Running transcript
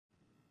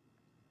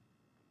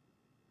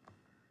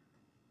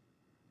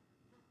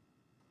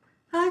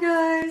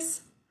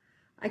guys.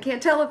 I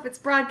can't tell if it's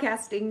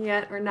broadcasting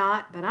yet or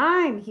not, but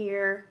I'm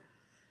here.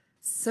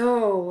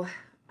 So,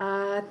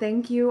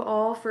 thank you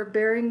all for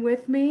bearing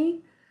with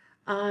me.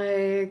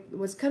 I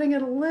was cutting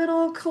it a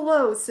little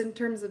close in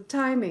terms of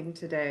timing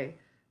today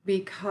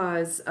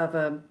because of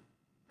a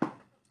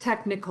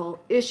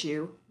technical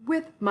issue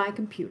with my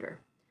computer.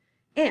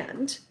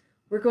 And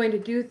we're going to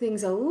do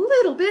things a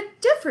little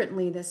bit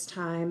differently this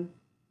time.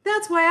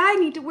 That's why I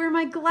need to wear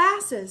my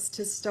glasses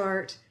to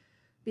start,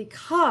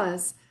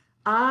 because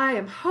I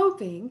am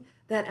hoping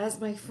that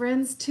as my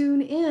friends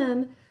tune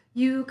in,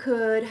 you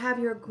could have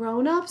your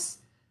grown-ups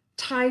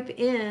type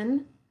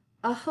in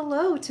a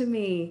hello to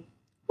me.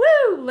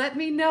 Woo! Let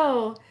me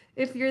know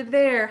if you're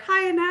there.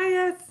 Hi,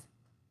 Anais.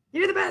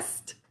 You're the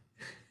best.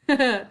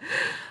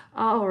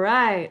 All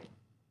right.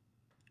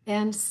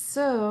 And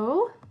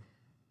so,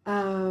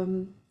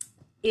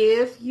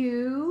 if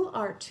you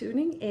are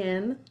tuning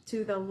in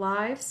to the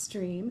live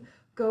stream,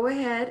 go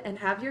ahead and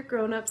have your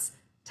grown-ups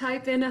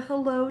type in a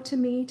hello to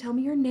me. Tell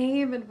me your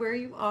name and where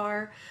you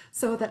are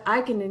so that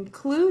I can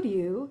include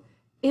you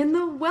in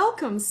the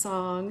welcome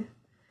song.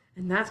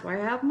 And that's why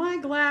I have my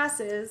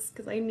glasses,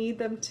 because I need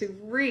them to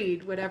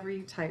read whatever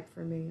you type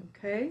for me,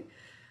 okay?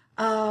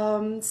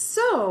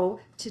 So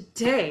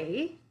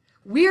today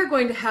we are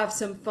going to have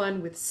some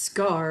fun with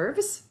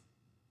scarves,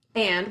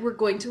 and we're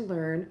going to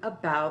learn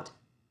about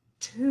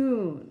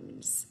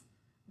tunes,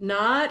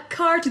 not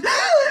cartoons.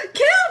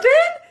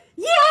 Calvin!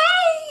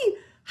 Yay!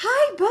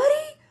 Hi,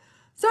 buddy.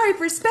 Sorry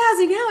for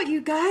spazzing out,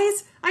 you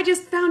guys. I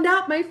just found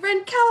out my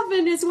friend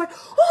Calvin is wearing...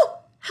 Oh,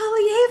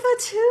 Halieva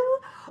too?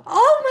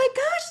 Oh my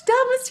gosh,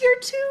 Dama's here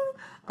too.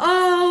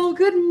 Oh,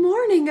 good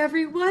morning,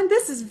 everyone.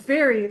 This is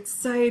very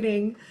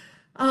exciting.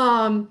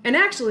 And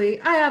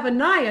actually, I have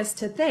Anais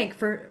to thank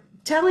for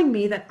telling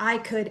me that I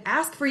could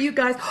ask for you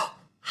guys.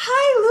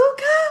 Hi,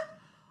 Luca.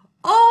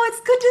 Oh,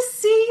 it's good to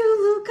see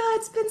you, Luca.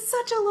 It's been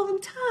such a long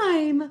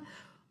time.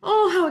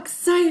 Oh, how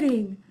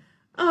exciting.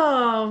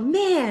 Oh,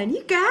 man,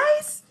 you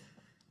guys.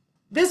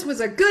 This was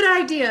a good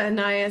idea,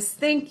 Anais.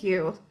 Thank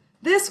you.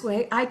 This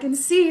way I can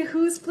see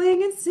who's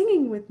playing and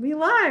singing with me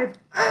live.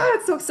 Ah,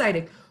 it's so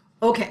exciting.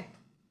 Okay,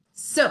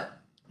 so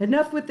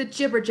enough with the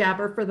jibber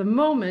jabber for the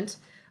moment.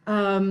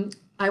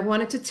 I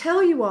wanted to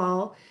tell you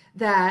all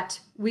that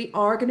we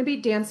are going to be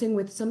dancing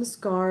with some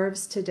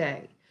scarves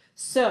today.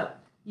 So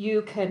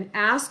you can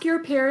ask your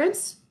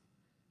parents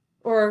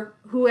or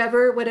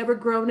whoever, whatever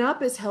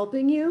grown-up is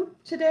helping you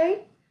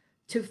today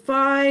to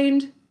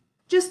find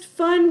just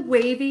fun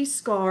wavy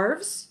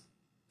scarves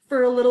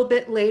for a little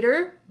bit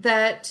later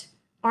that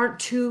aren't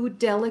too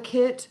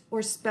delicate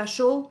or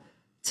special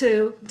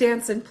to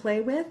dance and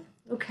play with,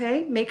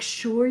 okay? Make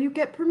sure you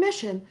get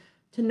permission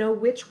to know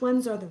which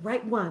ones are the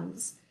right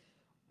ones.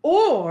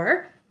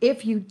 Or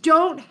if you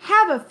don't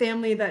have a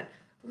family that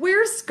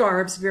wears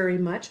scarves very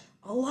much,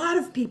 a lot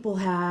of people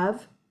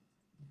have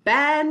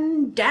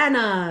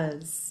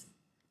bandanas.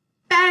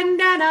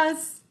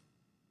 Bandanas.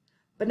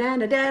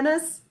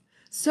 Banana-danas.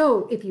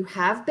 So if you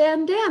have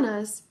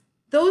bandanas,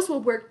 those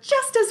will work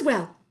just as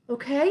well,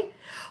 okay?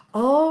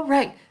 All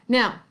right,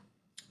 now,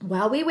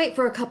 while we wait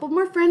for a couple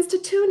more friends to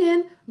tune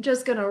in, I'm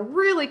just gonna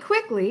really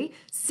quickly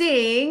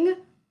sing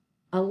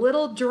a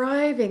little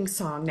driving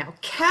song. Now,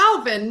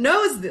 Calvin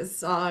knows this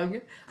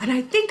song, and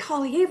I think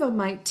Halieva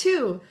might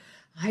too.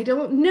 I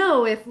don't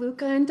know if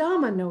Luca and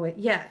Dama know it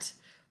yet,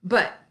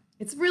 but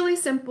it's really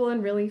simple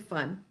and really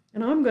fun.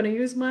 And I'm gonna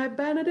use my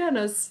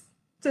bandanas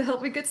to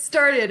help me get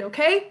started,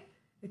 okay?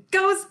 It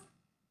goes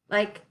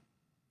like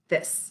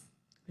this.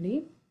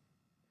 Ready?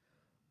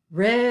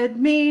 Red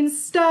means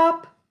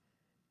stop,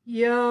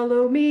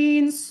 yellow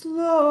means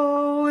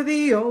slow.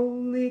 The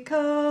only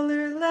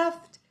color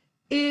left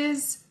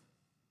is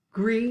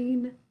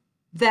green.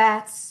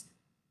 That's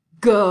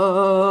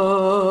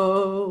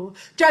go.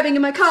 Driving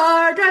in my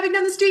car, driving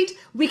down the street,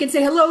 we can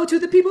say hello to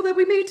the people that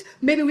we meet.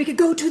 Maybe we could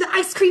go to the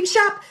ice cream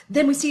shop.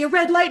 Then we see a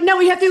red light. Now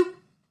we have to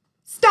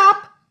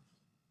stop.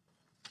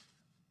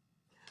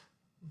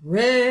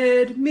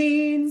 Red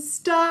means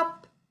stop.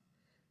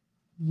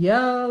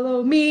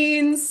 Yellow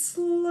means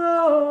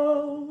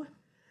slow.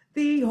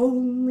 The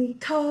only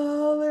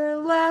color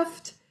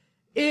left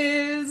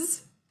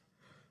is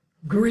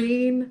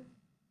green.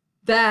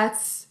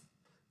 That's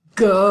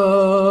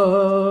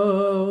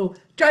go.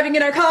 Driving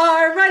in our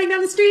car, riding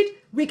down the street,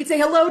 we could say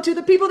hello to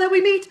the people that we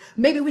meet.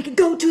 Maybe we could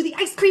go to the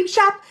ice cream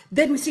shop.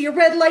 Then we see a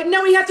red light.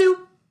 Now we have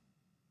to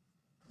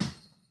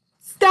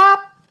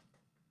stop.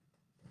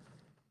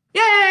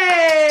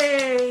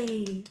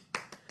 Yay!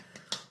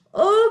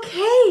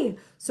 Okay,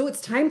 so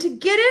it's time to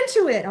get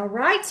into it, all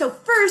right? So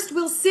first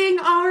we'll sing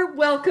our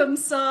welcome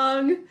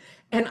song,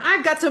 and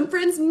I've got some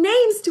friends'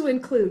 names to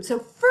include. So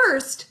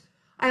first,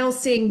 I'll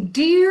sing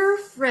Dear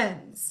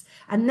Friends,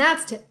 and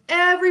that's to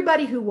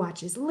everybody who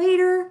watches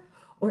later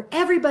or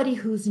everybody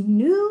who's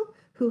new,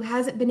 who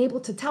hasn't been able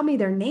to tell me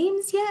their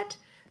names yet.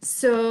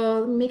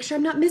 So make sure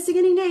I'm not missing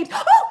any names.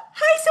 Oh,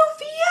 hi,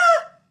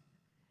 Sophia!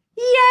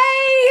 Yay!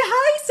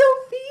 Hi,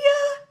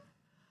 Sophia!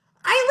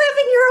 I live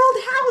in your old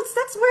house.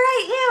 That's where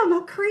I am.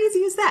 How crazy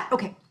is that?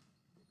 Okay.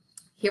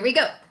 Here we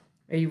go.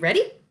 Are you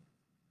ready?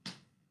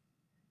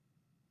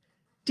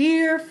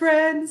 Dear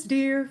friends,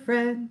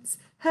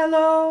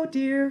 hello,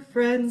 dear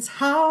friends,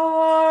 how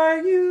are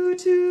you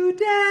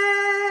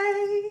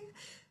today?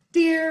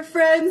 Dear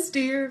friends,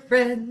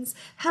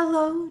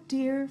 hello,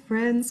 dear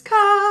friends,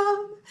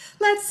 come,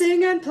 let's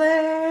sing and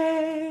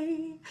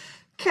play.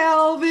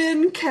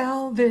 Calvin,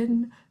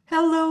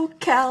 hello,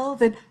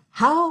 Calvin,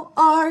 how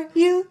are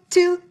you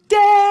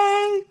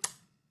today?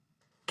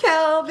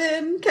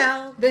 Calvin,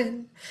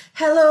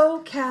 hello,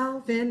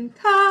 Calvin,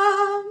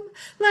 come,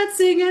 let's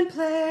sing and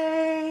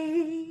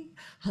play.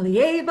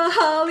 Holly-Ava,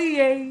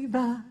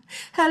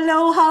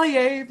 hello,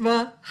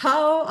 Holly-Ava,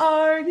 how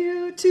are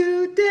you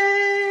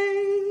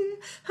today?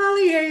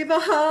 Holly-Ava,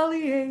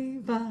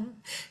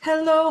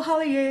 hello,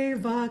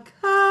 Holly-Ava,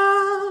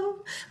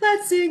 come,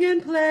 let's sing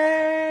and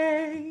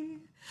play.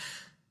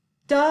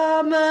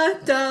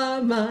 Dama,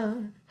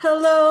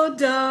 hello,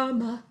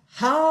 Dama,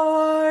 how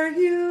are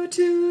you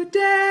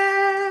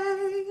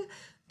today?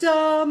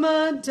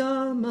 Dama,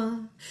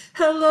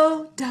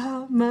 hello,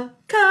 Dama,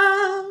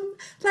 come,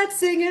 let's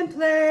sing and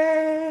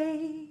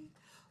play.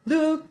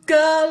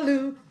 Luca,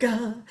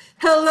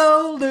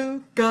 hello,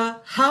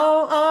 Luca,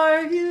 how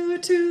are you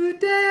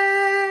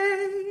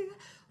today?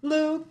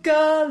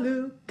 Luca,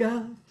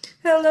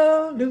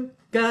 hello,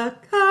 Luca,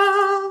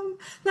 come,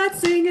 let's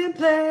sing and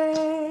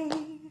play.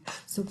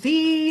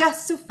 Sophia,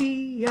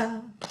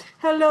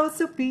 hello,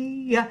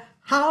 Sophia,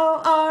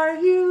 how are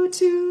you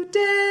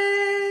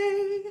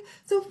today?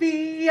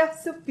 Sophia,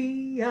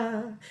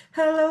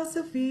 hello,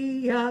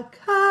 Sophia,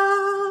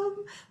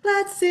 come,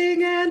 let's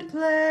sing and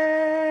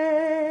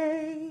play.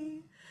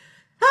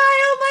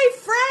 Hi, all my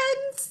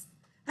friends,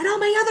 and all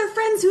my other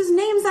friends whose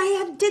names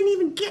I didn't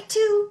even get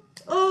to.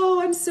 Oh,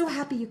 I'm so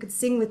happy you could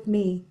sing with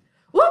me.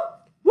 Whoop,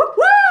 whoop,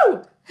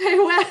 woo! Hey,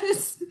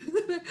 Wes,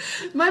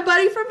 my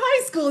buddy from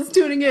high school is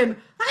tuning in.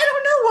 I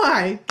don't know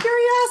why.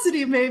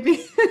 Curiosity,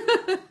 maybe,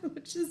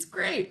 which is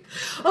great.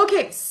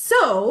 Okay,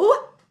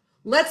 so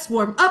let's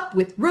warm up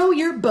with Row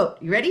Your Boat.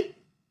 You ready?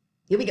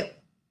 Here we go.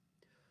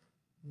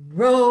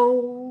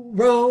 Row,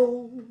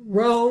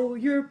 row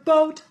your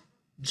boat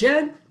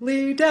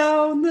gently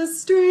down the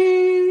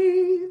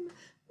stream.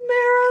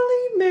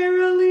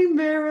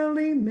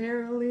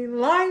 Merrily,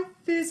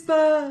 life is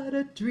but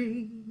a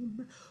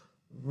dream.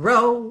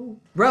 Row,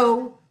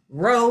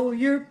 row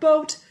your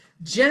boat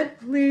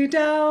gently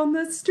down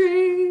the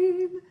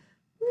stream.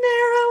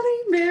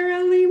 Merrily,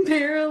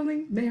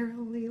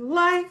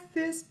 life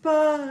is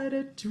but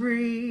a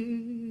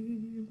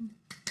dream.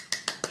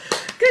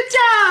 Good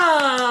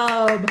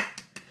job!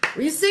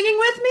 Were you singing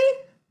with me?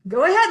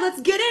 Go ahead,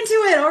 let's get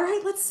into it. All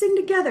right, let's sing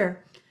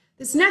together.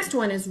 This next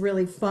one is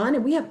really fun,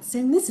 and we haven't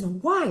sang this in a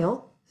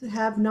while.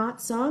 Have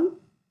not sung?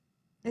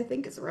 I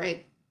think it's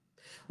right.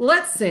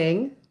 Let's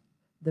sing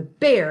The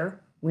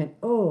Bear Went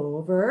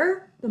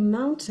Over the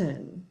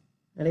Mountain.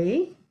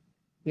 Ready?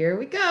 Here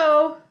we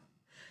go.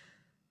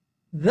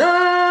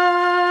 The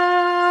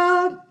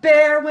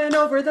bear went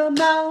over the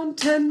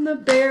mountain, the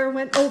bear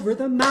went over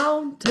the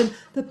mountain,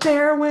 the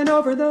bear went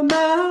over the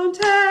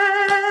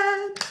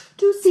mountain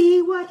to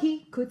see what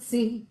he could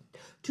see,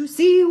 to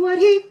see what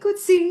he could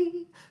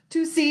see,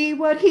 to see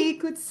what he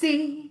could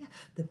see.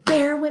 The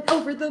bear went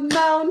over the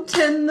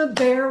mountain, the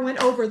bear went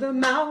over the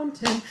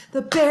mountain,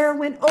 the bear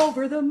went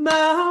over the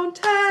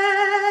mountain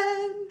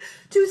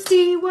to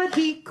see what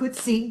he could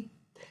see.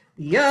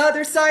 The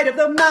other side of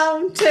the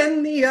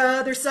mountain, the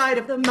other side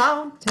of the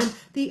mountain,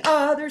 the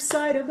other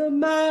side of the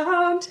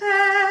mountain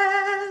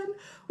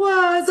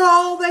was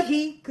all that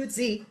he could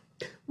see,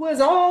 was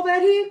all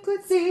that he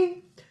could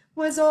see,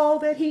 was all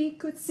that he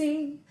could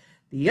see.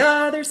 The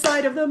other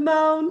side of the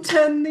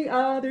mountain, the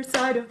other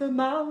side of the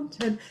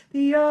mountain,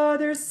 the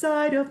other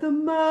side of the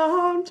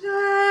mountain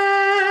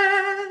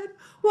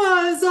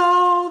was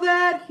all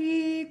that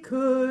he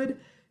could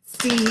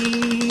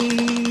see.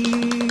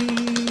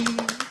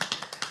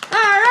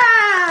 All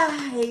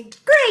right,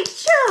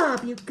 great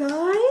job, you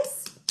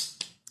guys.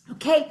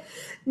 Okay,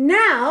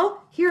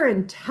 now here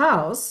in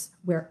Taos,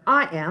 where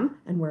I am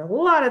and where a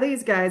lot of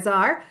these guys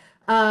are,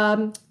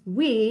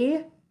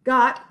 we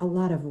got a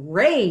lot of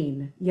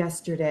rain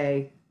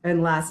yesterday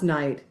and last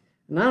night.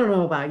 And I don't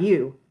know about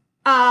you,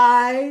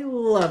 I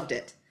loved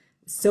it.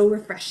 So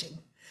refreshing.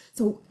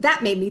 So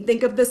that made me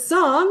think of the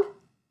song,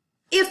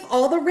 If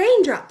All the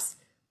Raindrops.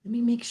 Let me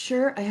make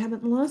sure I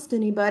haven't lost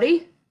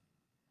anybody.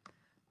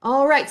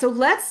 All right, so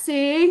let's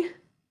sing.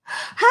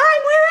 Hi,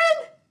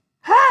 Maren.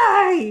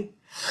 Hi.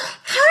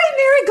 Hi,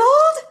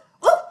 Marigold.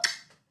 Oh,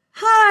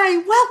 hi.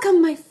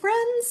 Welcome, my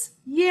friends.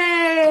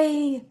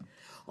 Yay.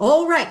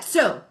 All right,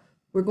 so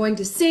we're going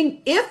to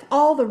sing If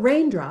All the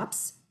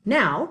Raindrops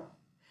now.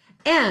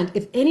 And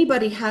if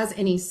anybody has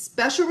any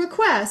special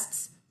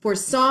requests for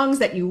songs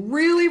that you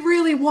really,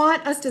 really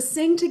want us to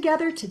sing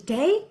together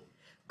today,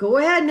 go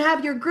ahead and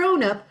have your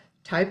grown-up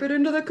type it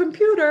into the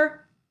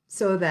computer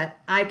so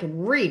that I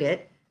can read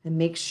it and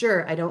make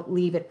sure I don't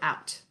leave it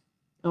out.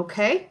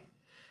 Okay?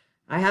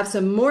 I have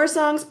some more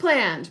songs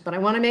planned, but I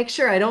want to make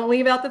sure I don't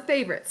leave out the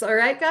favorites. All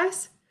right,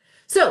 guys?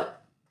 So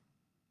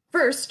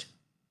First,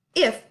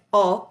 if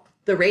all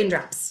the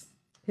raindrops.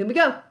 Here we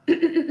go.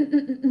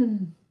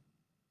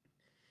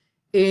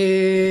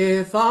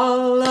 If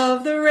all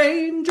of the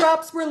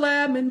raindrops were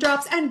lemon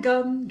drops and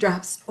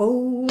gumdrops,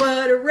 oh,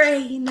 what a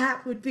rain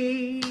that would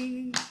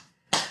be.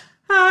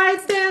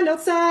 I'd stand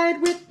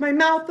outside with my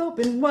mouth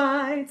open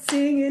wide,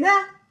 singing,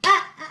 ah,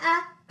 ah,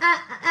 ah,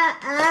 ah, ah,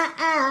 ah,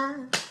 ah.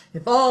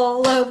 If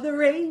all of the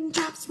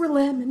raindrops were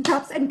lemon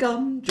drops and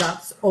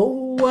gumdrops,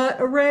 oh, what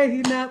a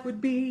rain that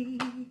would be.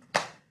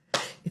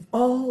 If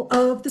all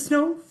of the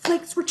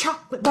snowflakes were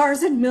chocolate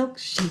bars and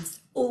milkshakes,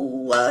 oh,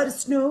 what a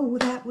snow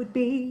that would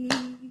be.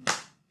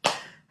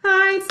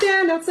 I'd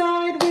stand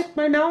outside with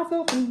my mouth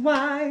open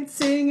wide,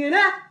 singing,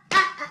 ah,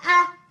 ah,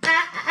 ah,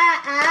 ah,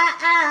 ah, ah,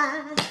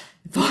 ah.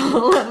 If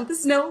all of the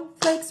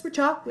snowflakes were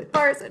chocolate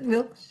bars and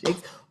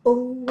milkshakes,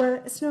 oh,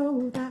 what a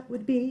snow that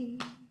would be.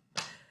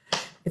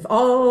 If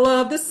all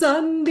of the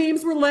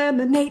sunbeams were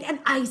lemonade and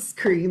ice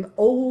cream,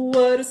 oh,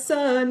 what a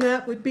sun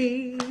that would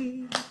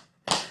be.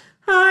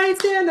 I'd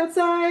stand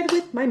outside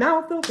with my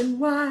mouth open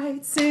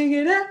wide,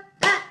 singing, ah,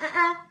 ah,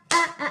 ah,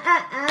 ah, ah,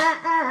 ah,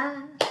 ah,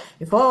 ah.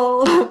 If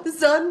all of the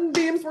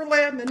sunbeams were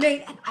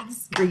lemonade and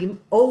ice cream,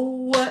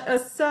 oh, what a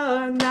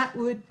sun that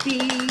would be.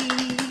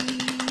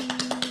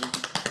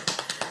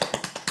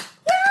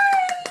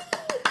 Yay!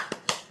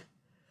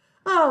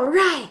 All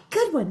right,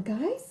 good one,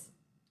 guys.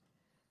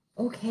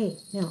 Okay,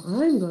 now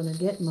I'm going to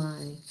get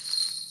my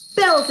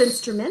bells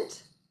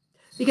instrument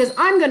because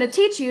I'm going to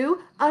teach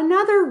you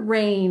another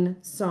rain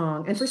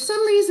song. And for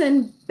some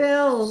reason,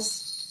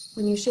 bells,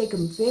 when you shake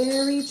them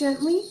very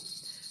gently,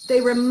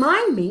 they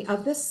remind me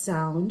of the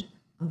sound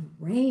of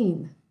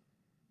rain.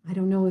 I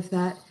don't know if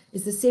that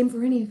is the same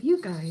for any of you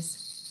guys.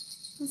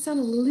 Does it sound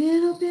a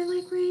little bit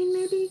like rain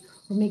maybe?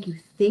 Or make you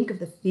think of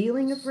the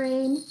feeling of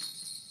rain?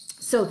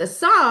 So the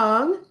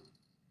song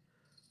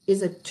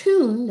is a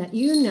tune that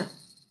you know.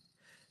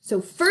 So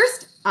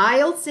first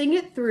I'll sing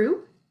it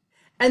through,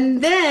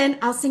 and then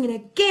I'll sing it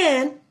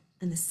again,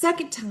 and the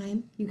second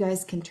time you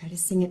guys can try to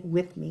sing it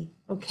with me.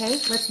 Okay,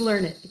 let's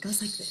learn it. It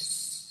goes like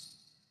this.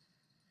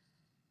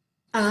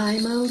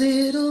 I'm a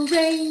little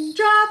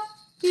raindrop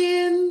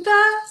in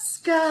the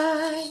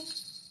sky.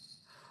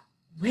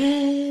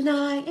 When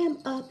I am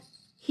up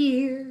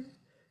here,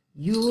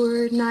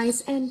 you're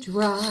nice and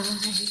dry.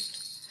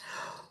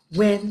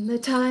 When the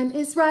time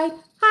is right,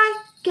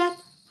 I get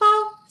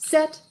all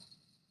set.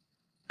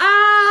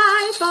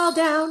 I fall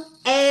down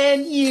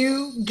and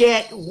you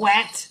get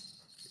wet.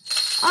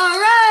 All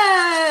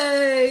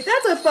right,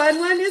 that's a fun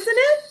one, isn't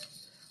it?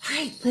 All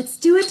right, let's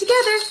do it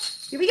together.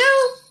 Here we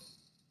go.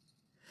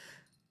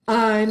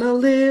 I'm a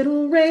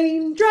little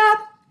raindrop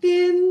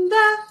in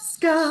the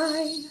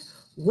sky.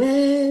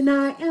 When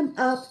I am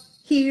up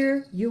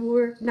here,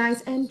 you're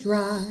nice and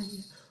dry.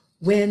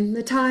 When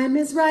the time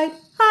is right,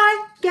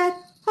 I get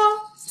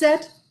all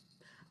set.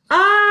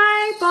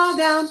 I fall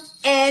down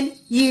and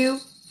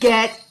you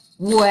get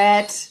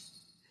wet.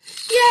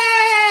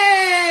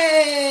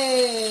 Yay!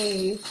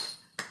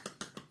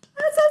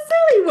 That's a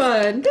silly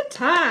one. Good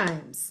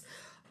times.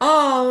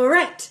 All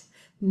right.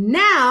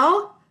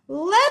 Now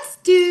let's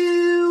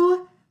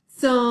do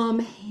some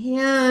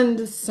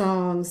hand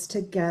songs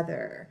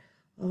together.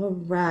 All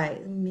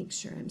right. Let me make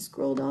sure I'm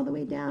scrolled all the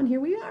way down.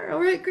 Here we are.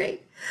 All right,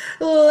 great.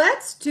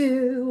 Let's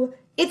do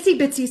Itsy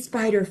Bitsy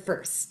Spider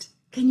first.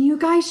 Can you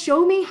guys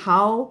show me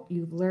how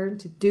you've learned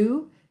to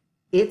do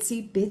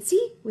Itsy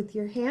Bitsy with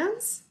your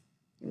hands?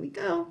 Here we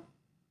go.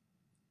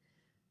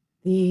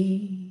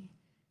 The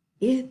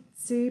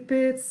itsy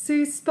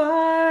bitsy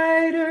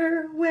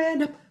spider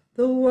went up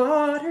the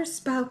water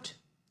spout.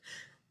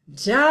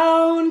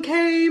 Down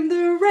came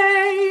the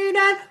rain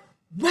and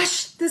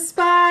washed the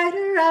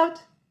spider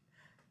out.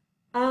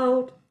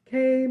 Out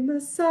came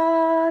the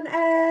sun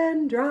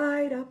and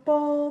dried up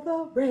all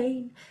the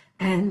rain.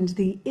 And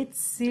the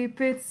itsy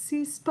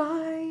bitsy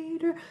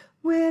spider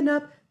went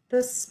up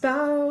the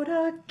spout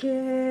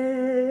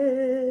again.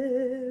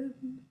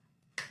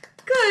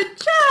 Good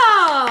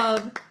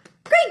job!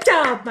 Great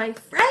job, my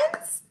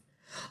friends!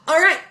 All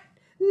right,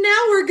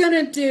 now we're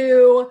gonna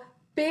do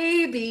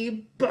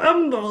Baby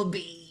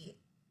Bumblebee.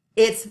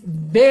 It's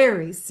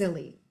very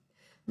silly.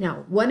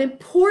 Now, one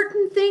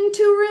important thing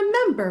to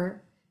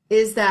remember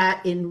is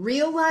that in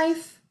real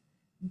life,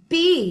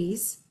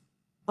 bees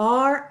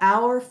are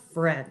our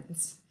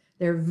friends.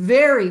 They're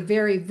very,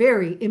 very,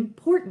 very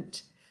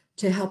important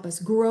to help us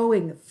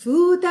growing the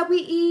food that we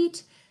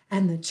eat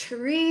and the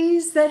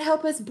trees that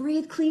help us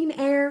breathe clean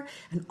air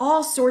and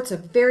all sorts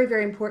of very,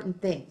 very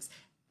important things.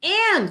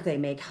 And they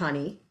make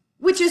honey,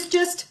 which is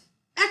just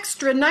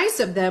extra nice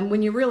of them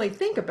when you really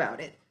think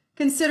about it,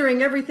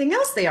 considering everything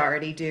else they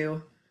already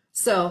do.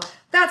 So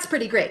that's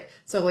pretty great.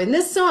 So in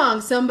this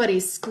song, somebody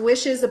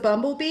squishes a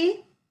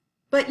bumblebee,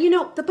 but you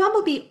know, the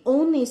bumblebee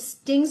only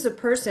stings a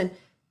person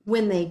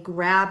when they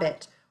grab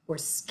it or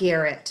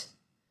scare it.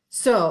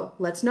 So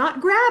let's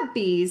not grab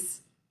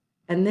bees,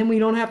 and then we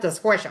don't have to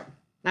squish them.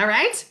 All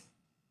right?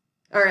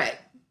 All right,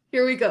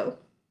 here we go.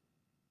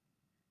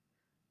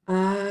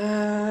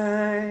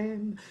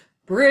 I'm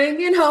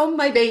bringing home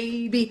my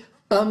baby,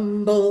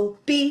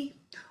 Bumblebee.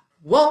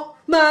 Won't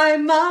my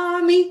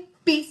mommy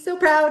be so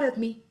proud of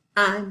me?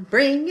 I'm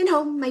bringing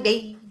home my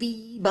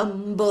baby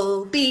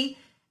Bumblebee.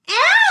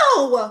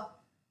 Ow!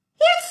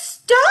 It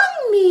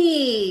stung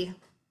me!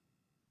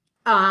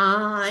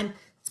 I'm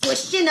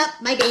squishing up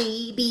my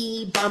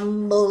baby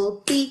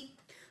Bumblebee.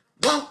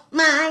 Won't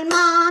my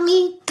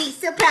mommy be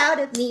so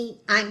proud of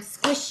me? I'm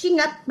squishing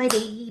up my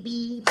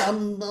baby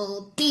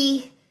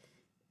Bumblebee.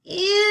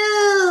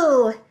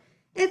 Ew!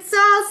 It's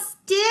all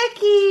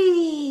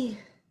sticky.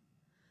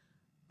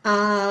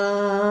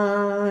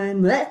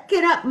 I'm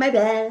licking up my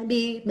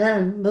baby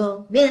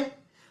Bumblebee.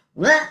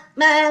 What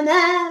my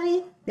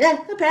mommy is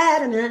so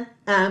proud of me.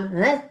 I'm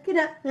licking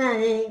up my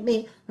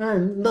baby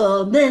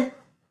Bumblebee.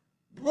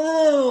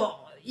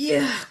 Oh,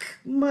 yuck,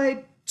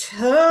 my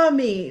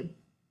tummy.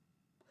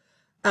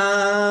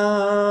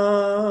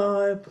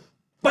 I'm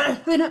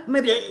licking up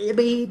my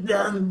baby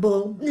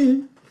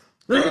Bumblebee.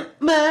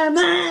 My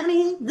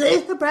mommy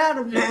is so proud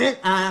of me.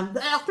 I'm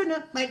licking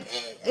up my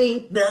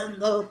baby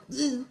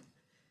Bumblebee.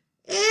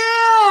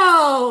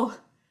 Ew!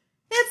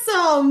 It's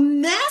all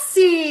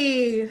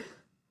messy.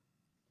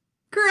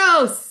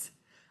 Gross.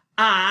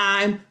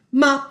 I'm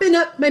mopping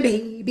up my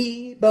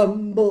baby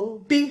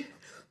Bumblebee.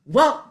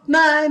 Won't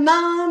my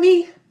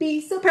mommy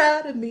be so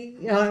proud of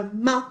me?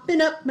 I'm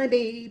mopping up my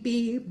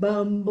baby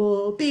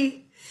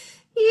Bumblebee.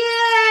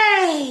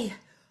 Yay!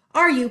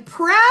 Are you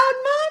proud,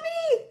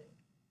 Mommy?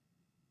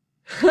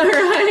 All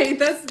right,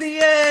 that's the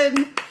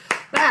end.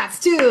 That's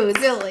too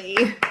silly.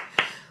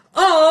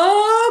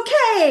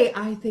 Okay,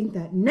 I think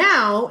that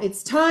now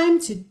it's time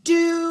to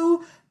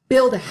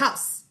build a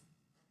house.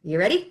 You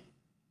ready?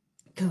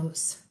 It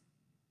goes.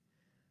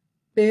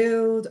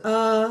 Build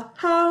a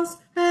house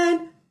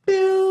and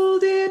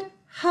build it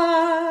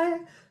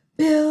high.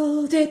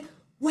 Build it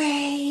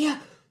way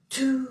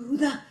to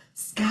the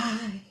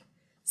sky.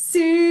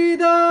 See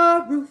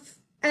the roof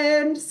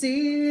and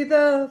see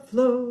the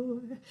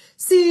floor.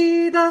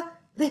 See the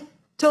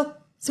little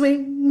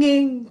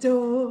swinging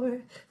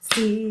door.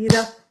 See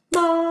the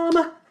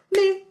mama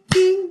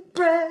making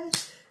bread.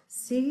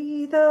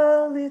 See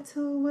the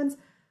little ones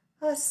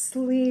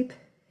asleep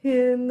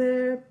in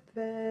their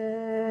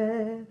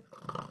bed.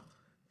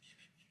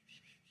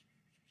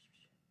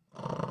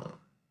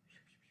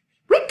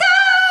 Wake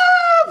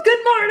up!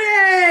 Good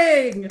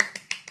morning!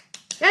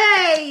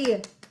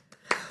 Hey!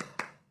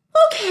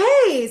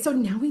 Okay, so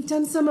now we've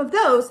done some of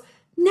those.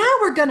 Now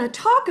we're going to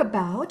talk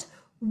about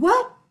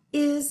what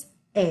is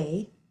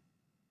a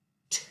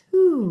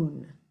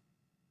tune.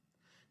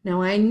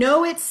 Now I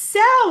know it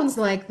sounds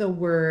like the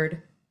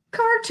word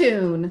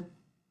cartoon,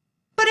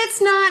 but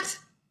it's not.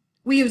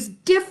 We use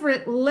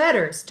different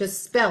letters to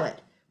spell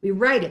it. We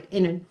write it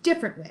in a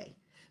different way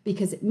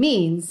because it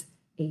means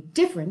a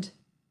different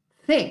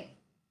thing.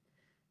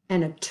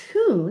 And a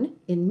tune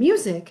in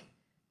music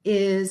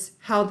is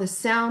how the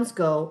sounds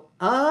go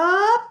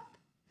up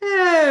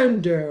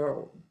and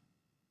down,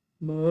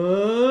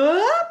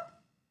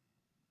 up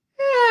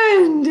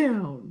and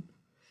down.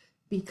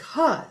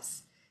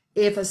 Because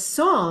if a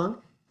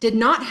song did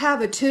not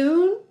have a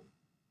tune,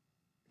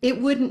 it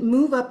wouldn't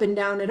move up and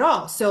down at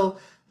all. So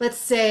let's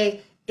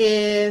say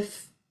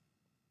if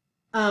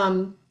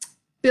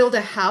Build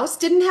a House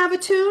didn't have a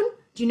tune,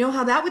 do you know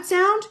how that would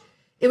sound?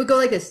 It would go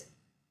like this.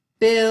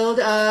 Build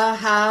a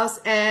house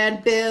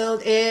and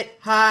build it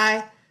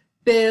high.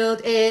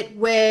 Build it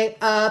way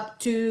up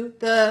to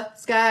the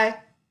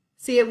sky.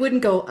 See, it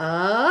wouldn't go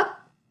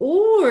up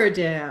or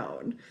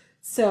down.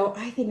 So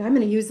I think I'm going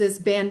to use this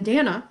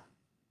bandana.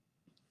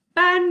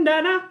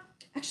 Bandana.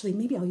 Actually,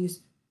 maybe I'll do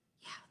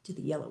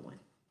the yellow one.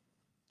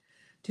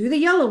 Do the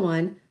yellow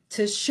one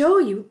to show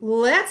you.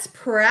 Let's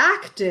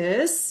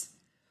practice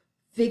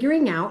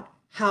figuring out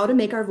how to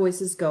make our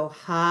voices go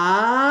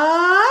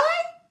high.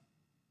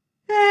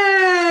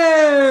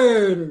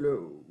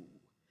 Hello.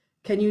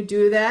 Can you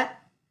do that?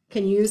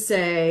 Can you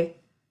say,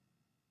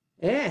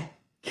 Can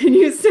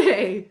you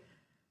say,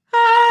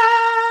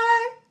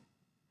 hi?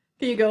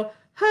 Can you go,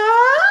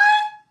 hi?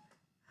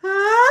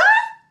 Hi?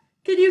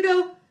 Can you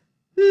go,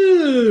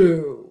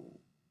 hello?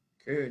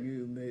 Can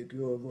you make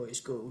your voice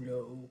go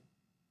low?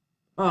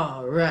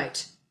 All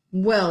right.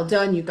 Well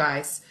done, you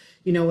guys.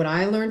 You know what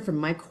I learned from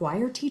my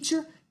choir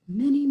teacher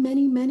many,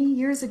 many, many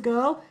years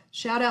ago?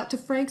 Shout out to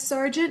Frank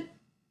Sargent.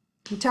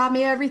 He taught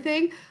me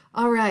everything.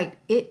 All right,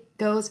 it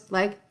goes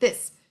like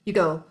this. You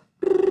go,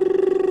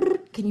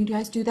 can you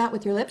guys do that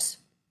with your lips?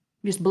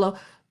 You just blow.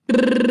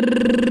 And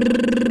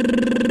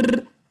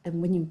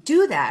when you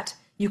do that,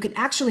 you can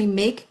actually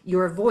make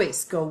your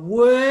voice go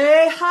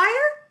way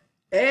higher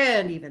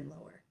and even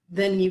lower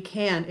than you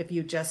can if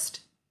you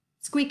just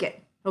squeak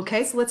it.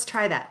 Okay, so let's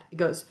try that. It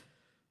goes.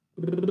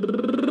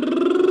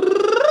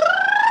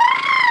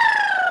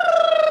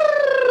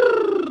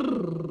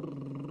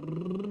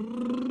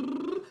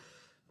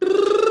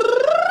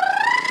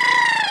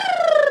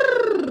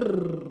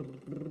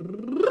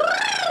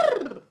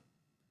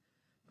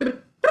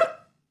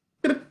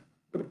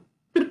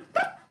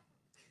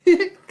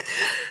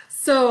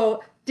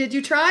 So, did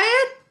you try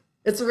it?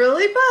 It's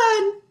really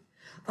fun.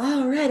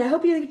 All right, I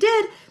hope you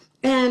did.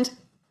 And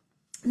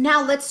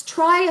now let's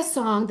try a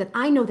song that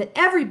I know that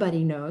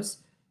everybody knows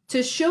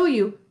to show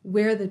you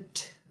where the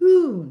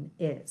tune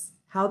is,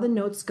 how the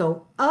notes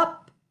go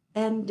up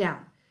and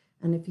down.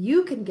 And if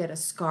you can get a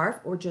scarf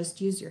or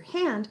just use your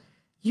hand,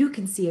 you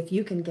can see if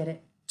you can get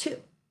it too,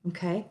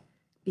 okay?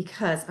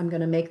 Because I'm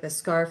going to make the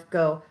scarf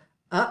go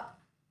up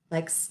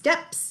like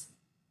steps,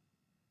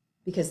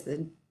 because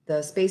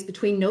the space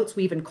between notes,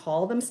 we even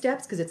call them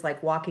steps because it's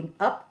like walking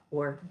up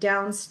or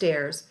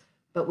downstairs,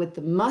 but with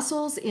the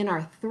muscles in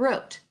our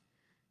throat.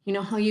 You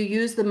know how you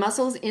use the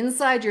muscles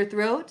inside your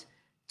throat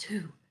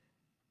to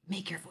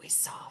make your voice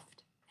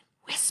soft and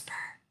whisper,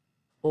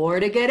 or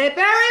to get it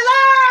very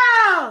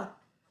loud.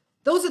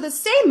 Those are the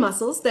same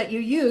muscles that you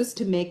use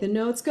to make the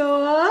notes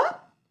go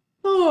up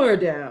or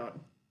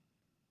down.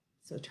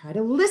 So try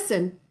to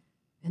listen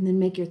and then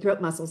make your throat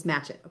muscles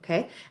match it,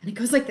 okay? And it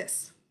goes like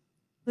this.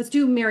 Let's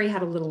do Mary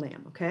Had a Little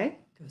Lamb, okay?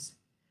 It goes,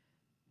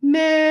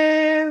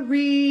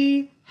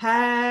 Mary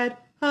had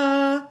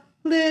a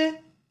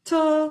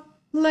little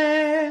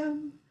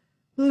lamb,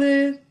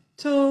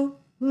 little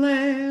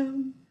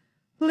lamb,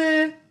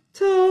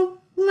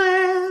 little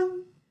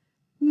lamb.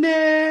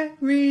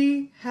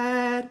 Mary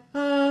had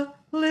a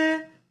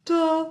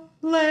little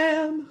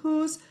lamb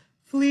whose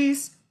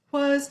fleece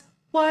was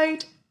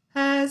white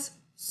as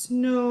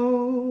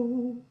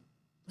snow.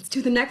 Let's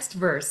do the next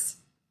verse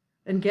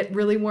and get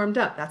really warmed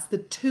up. That's the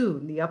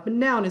tune. The up and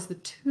down is the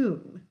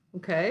tune,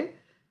 okay?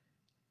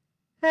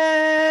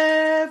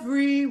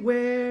 Everywhere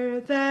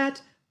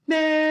that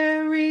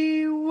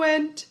Mary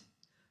went,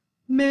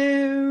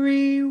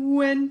 Mary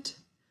went,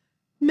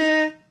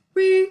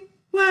 Mary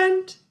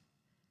went.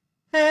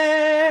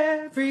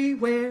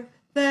 Everywhere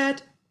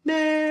that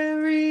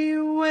Mary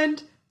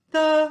went,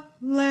 the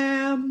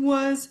lamb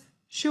was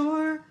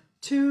sure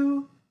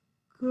to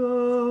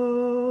go.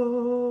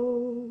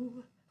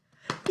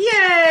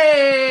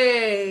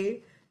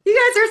 Yay! You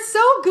guys are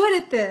so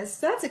good at this.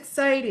 That's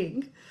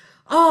exciting.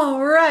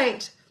 All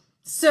right.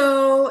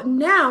 So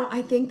now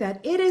I think that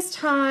it is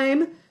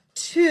time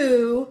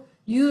to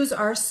use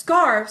our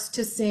scarves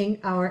to sing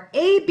our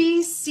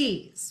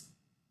ABCs.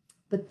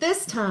 But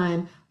this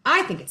time,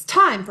 I think it's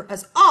time for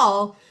us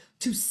all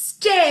to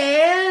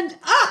stand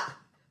up.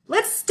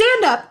 Let's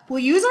stand up. We'll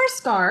use our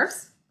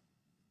scarves.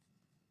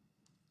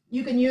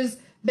 You can use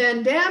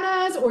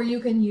bandanas or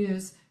you can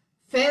use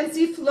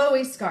fancy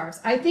flowy scarves.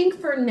 I think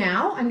for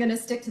now, I'm going to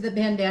stick to the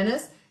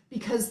bandanas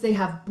because they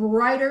have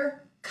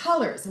brighter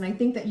colors and I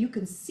think that you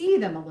can see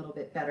them a little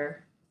bit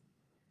better.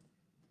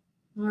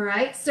 All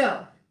right,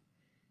 so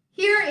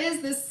here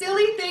is the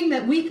silly thing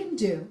that we can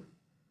do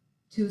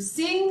to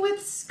sing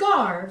with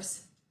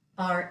scarves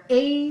our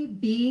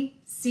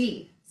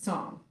ABC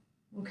song,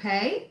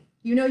 okay?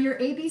 You know your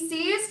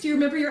ABCs? Do you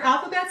remember your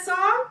alphabet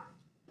song?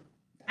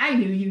 I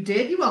knew you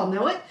did. You all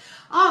know it.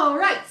 All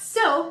right,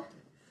 so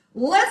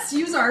let's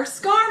use our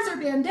scarves or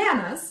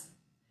bandanas,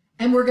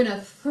 and we're going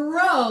to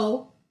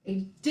throw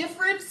a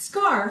different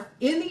scarf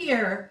in the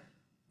air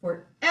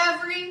for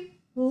every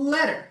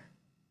letter.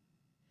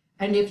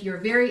 And if you're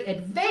very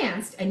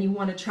advanced and you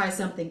want to try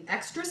something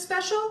extra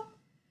special,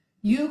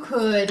 you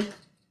could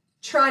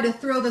try to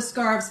throw the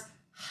scarves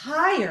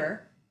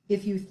higher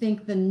if you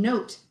think the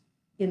note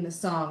in the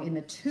song, in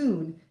the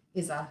tune,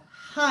 is a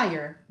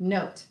higher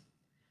note.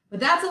 But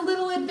that's a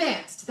little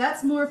advanced.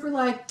 That's more for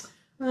like,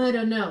 I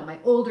don't know, my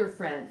older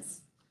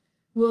friends.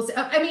 We'll say,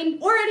 I mean,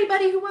 or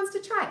anybody who wants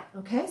to try it.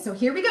 Okay, so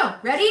here we go.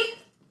 Ready?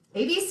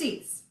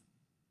 ABCs.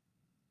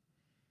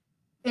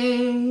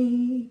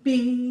 A,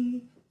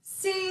 B,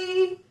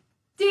 C,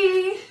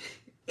 D,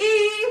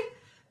 E,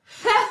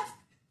 F,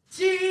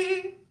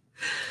 G,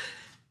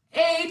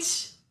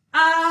 H,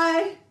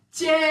 I,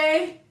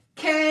 J,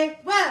 K,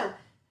 whoa,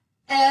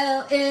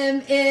 L,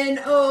 M, N,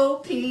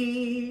 O,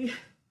 P,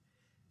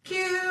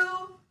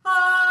 Q,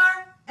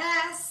 R,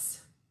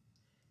 S,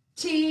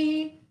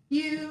 T,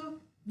 U,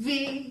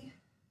 V,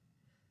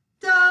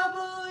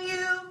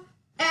 W,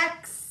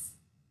 X,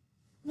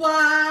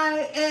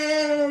 Y,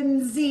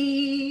 and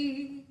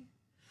Z.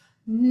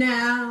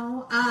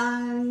 Now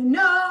I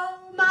know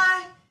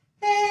my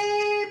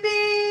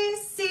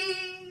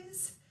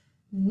ABCs.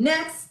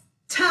 Next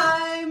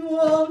time,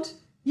 won't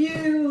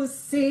you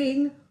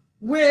sing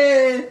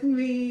with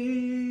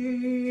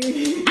me?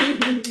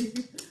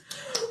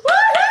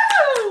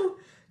 Woohoo!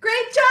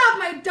 Great job,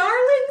 my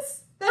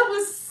darlings. That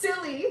was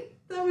silly.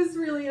 That was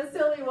really a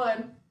silly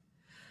one.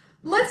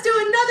 Let's do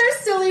another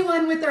silly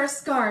one with our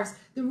scarves.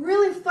 The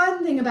really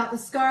fun thing about the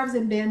scarves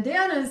and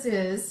bandanas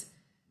is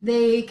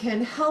they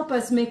can help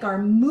us make our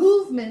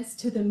movements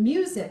to the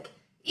music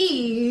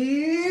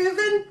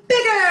even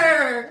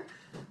bigger,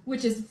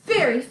 which is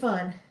very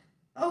fun.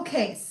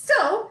 Okay,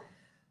 so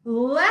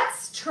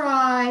let's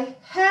try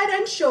head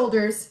and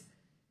shoulders,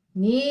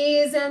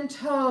 knees and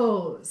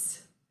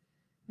toes.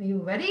 Are you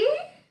ready?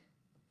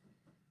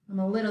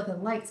 The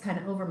light's kind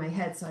of over my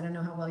head, so I don't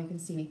know how well you can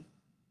see me.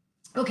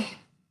 Okay.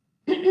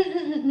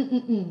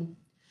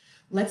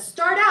 Let's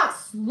start out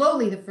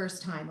slowly the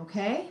first time,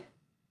 okay?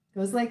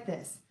 Goes like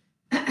this.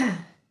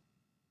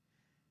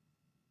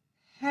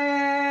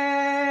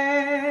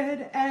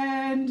 head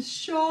and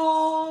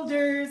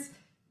shoulders,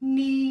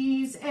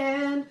 knees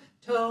and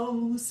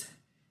toes,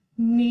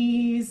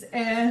 knees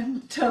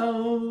and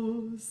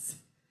toes.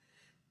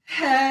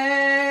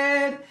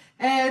 Head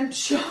and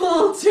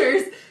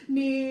shoulders,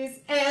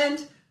 knees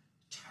and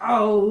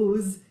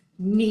toes,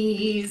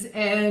 knees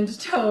and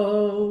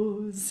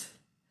toes.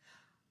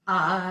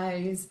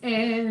 Eyes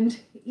and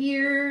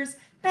ears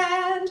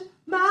and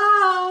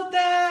mouth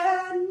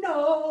and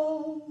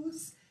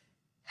nose.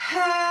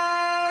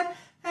 Head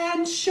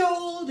and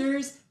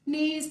shoulders,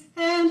 knees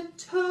and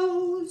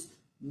toes,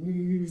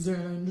 knees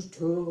and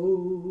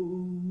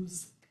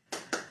toes.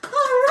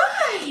 All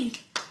right.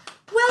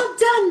 Well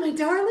done, my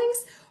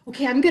darlings.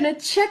 Okay, I'm gonna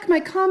check my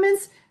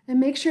comments and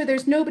make sure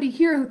there's nobody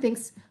here who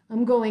thinks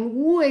I'm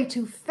going way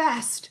too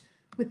fast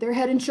with their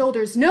head and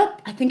shoulders.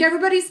 Nope, I think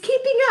everybody's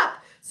keeping up.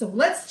 So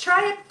let's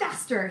try it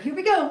faster. Here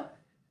we go.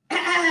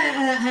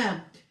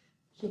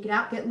 Shake it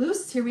out, get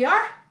loose. Here we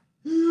are.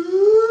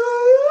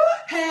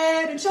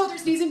 Head and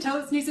shoulders, knees and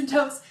toes, knees and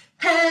toes.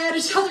 Head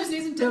and shoulders,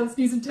 knees and toes,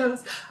 knees and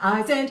toes.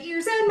 Eyes and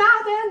ears and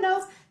mouth and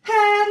nose.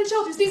 Head and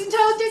shoulders, knees and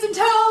toes, knees and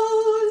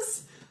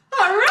toes.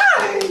 All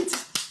right.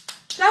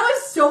 That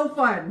was so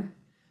fun.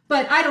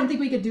 But I don't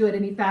think we could do it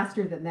any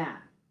faster than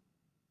that.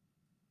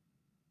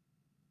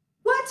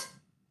 What?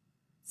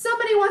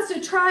 Somebody wants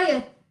to try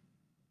it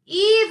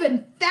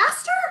even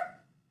faster?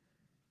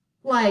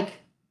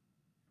 Like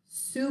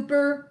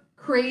super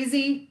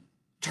crazy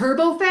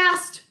turbo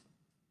fast?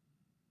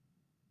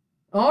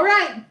 All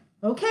right.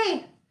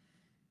 Okay.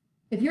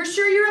 If you're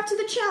sure you're up to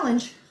the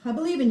challenge, I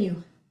believe in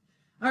you.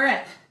 All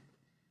right.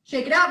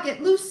 Shake it out.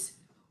 Get loose.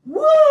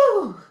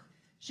 Woo!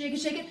 Shake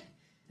it.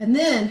 And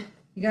then,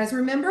 you guys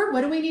remember,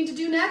 what do we need to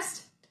do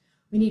next?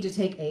 We need to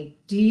take a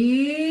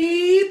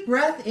deep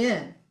breath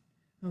in.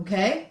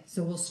 Okay?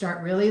 So we'll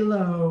start really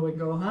low and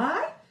go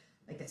high,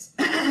 like this.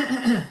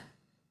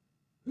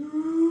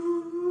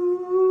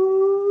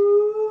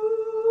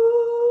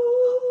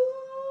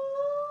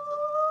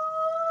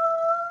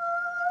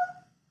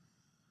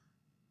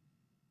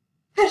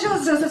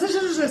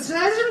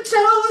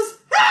 Toes.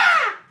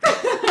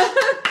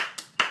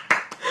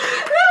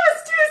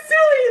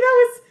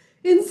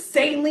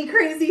 Insanely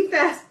crazy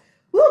fast.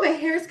 Ooh, my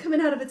hair's coming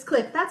out of its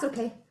clip. That's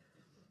okay.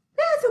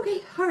 That's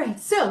okay. All right,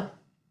 so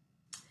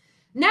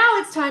now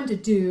it's time to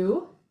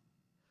do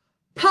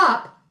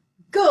Pop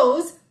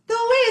Goes the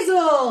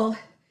Weasel.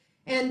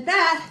 And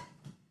that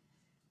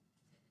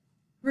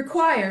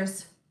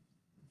requires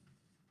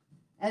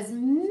as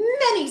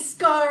many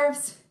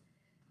scarves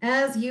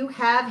as you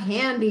have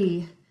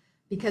handy,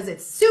 because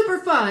it's super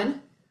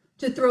fun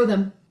to throw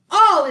them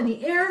all in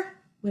the air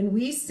when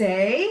we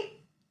say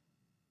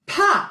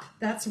pop.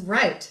 That's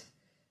right.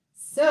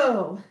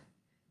 So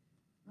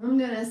I'm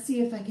gonna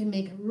see if I can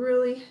make a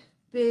really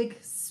big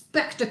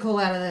spectacle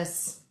out of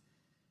this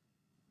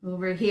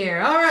over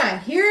here. All right,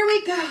 here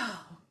we go.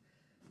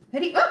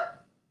 Ready? Oh,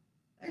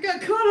 I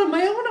got caught on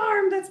my own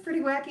arm. That's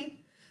pretty wacky.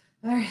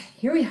 All right,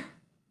 here we are.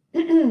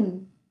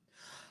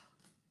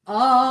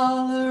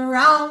 All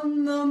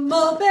around the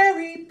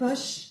mulberry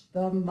bush,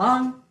 the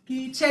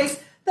monkey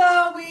chased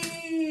the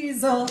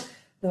weasel.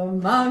 The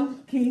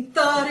monkey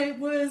thought it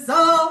was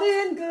all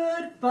in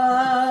good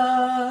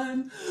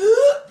fun.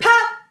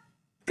 Pop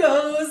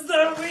goes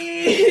the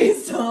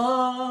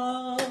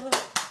weasel.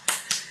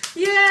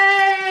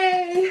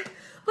 Yay!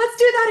 Let's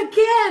do that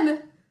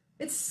again.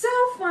 It's so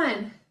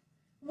fun.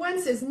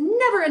 Once is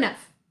never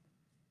enough.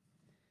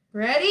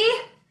 Ready?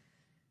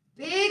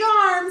 Big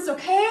arms,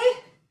 okay?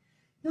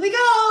 Here we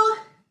go.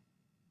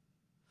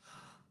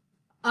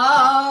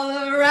 All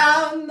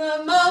around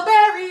the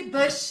mulberry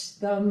bush,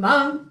 the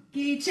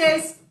monkey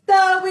chased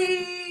the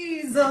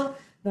weasel.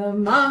 The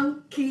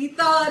monkey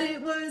thought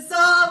it was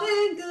all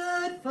in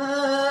good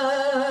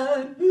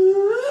fun.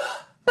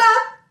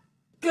 Pop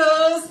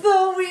goes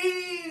the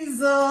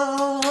weasel.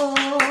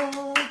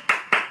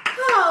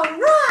 All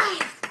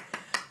right.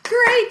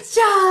 Great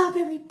job,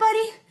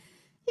 everybody.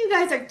 You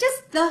guys are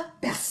just the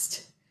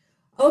best.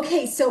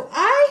 Okay, so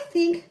I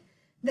think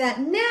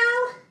that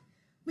now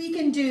we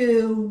can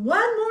do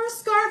one more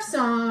scarf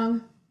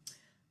song.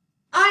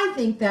 I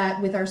think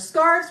that with our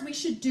scarves, we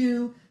should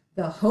do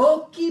the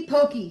Hokey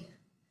Pokey.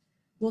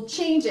 We'll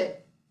change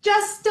it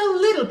just a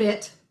little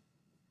bit.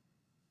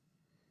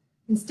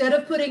 Instead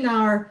of putting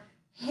our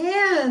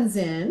hands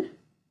in,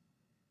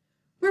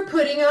 we're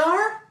putting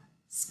our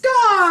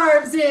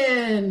scarves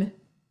in.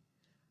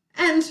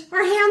 And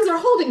our hands are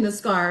holding the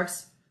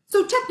scarves,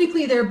 so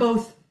technically they're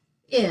both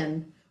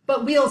in.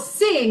 But we'll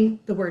sing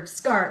the word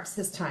scarves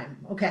this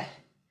time, okay?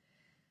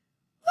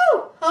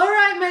 Woo! All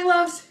right, my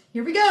loves,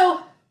 here we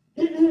go.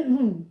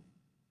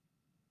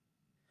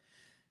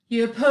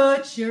 You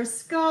put your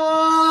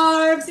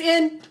scarves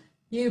in,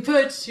 you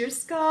put your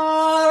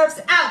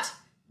scarves out,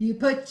 you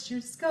put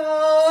your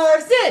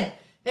scarves in,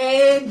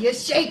 and you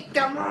shake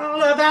them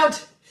all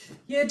about.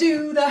 You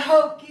do the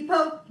hokey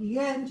pokey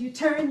and you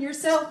turn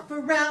yourself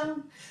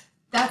around.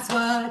 That's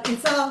what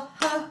it's all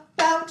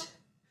about.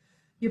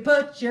 You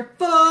put your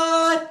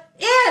foot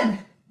in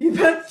You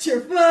put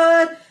your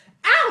foot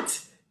out.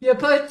 You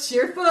put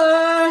your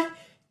foot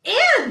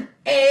in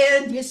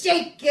and you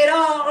shake it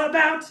all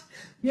about.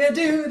 You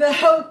do the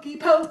hokey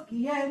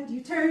pokey and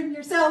you turn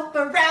yourself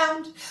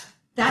around.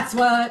 That's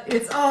what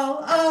it's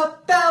all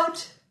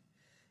about.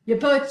 You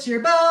put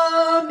your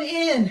bum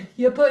in,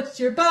 you put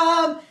your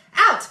bum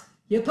out.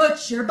 You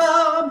put your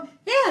bum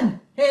in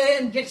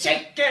and you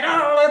shake it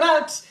all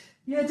about.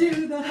 You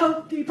do the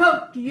hokey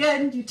pokey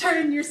and you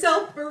turn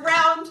yourself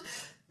around.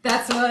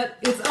 That's what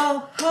it's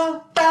all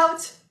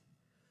about.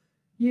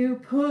 You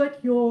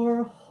put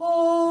your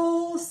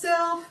whole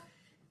self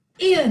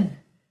in.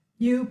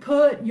 You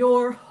put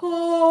your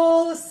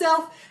whole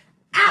self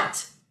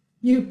out.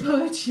 You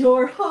put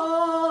your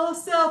whole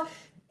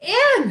self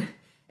in.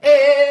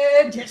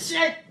 And you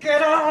shake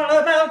it all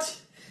about.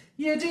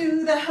 You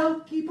do the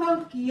hokey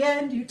pokey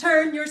and you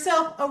turn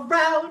yourself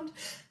around.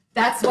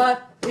 That's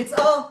what it's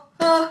all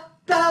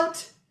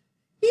about.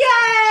 Yay!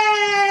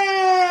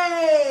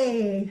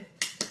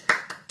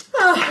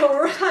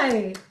 All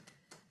right.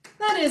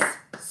 That is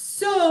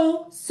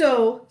so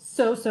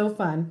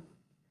fun.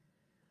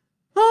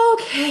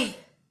 Okay.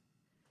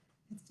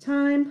 It's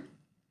time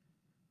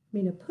for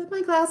me to put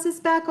my glasses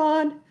back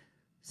on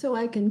so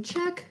I can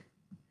check.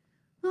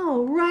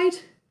 All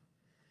right.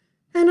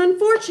 And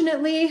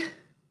unfortunately,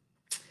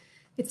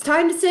 it's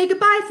time to say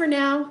goodbye for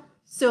now.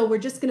 So we're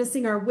just going to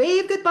sing our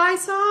wave goodbye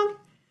song.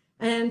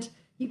 And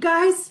you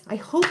guys, I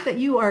hope that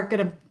you are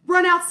going to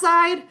run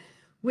outside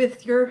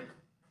with your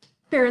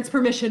parents'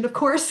 permission, of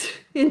course,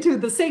 into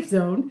the safe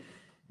zone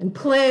and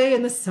play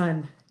in the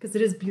sun because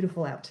it is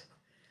beautiful out.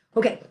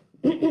 Okay.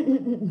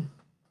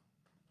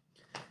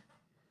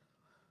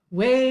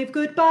 Wave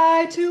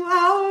goodbye to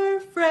our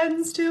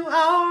friends, to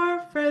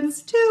our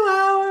friends, to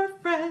our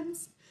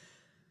friends.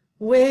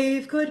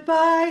 Wave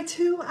goodbye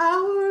to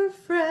our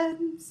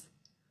friends.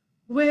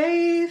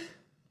 Wave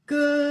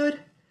goodbye.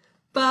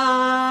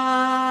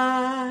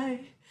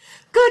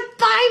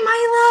 Goodbye,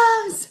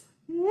 my loves.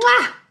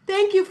 Mwah!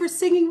 Thank you for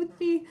singing with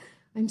me.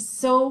 I'm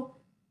so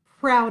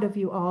proud of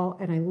you all,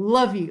 and I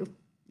love you.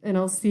 And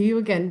I'll see you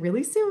again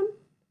really soon.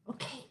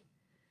 Okay.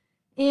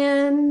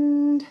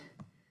 And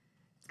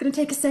it's going to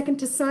take a second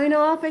to sign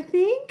off, I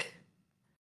think.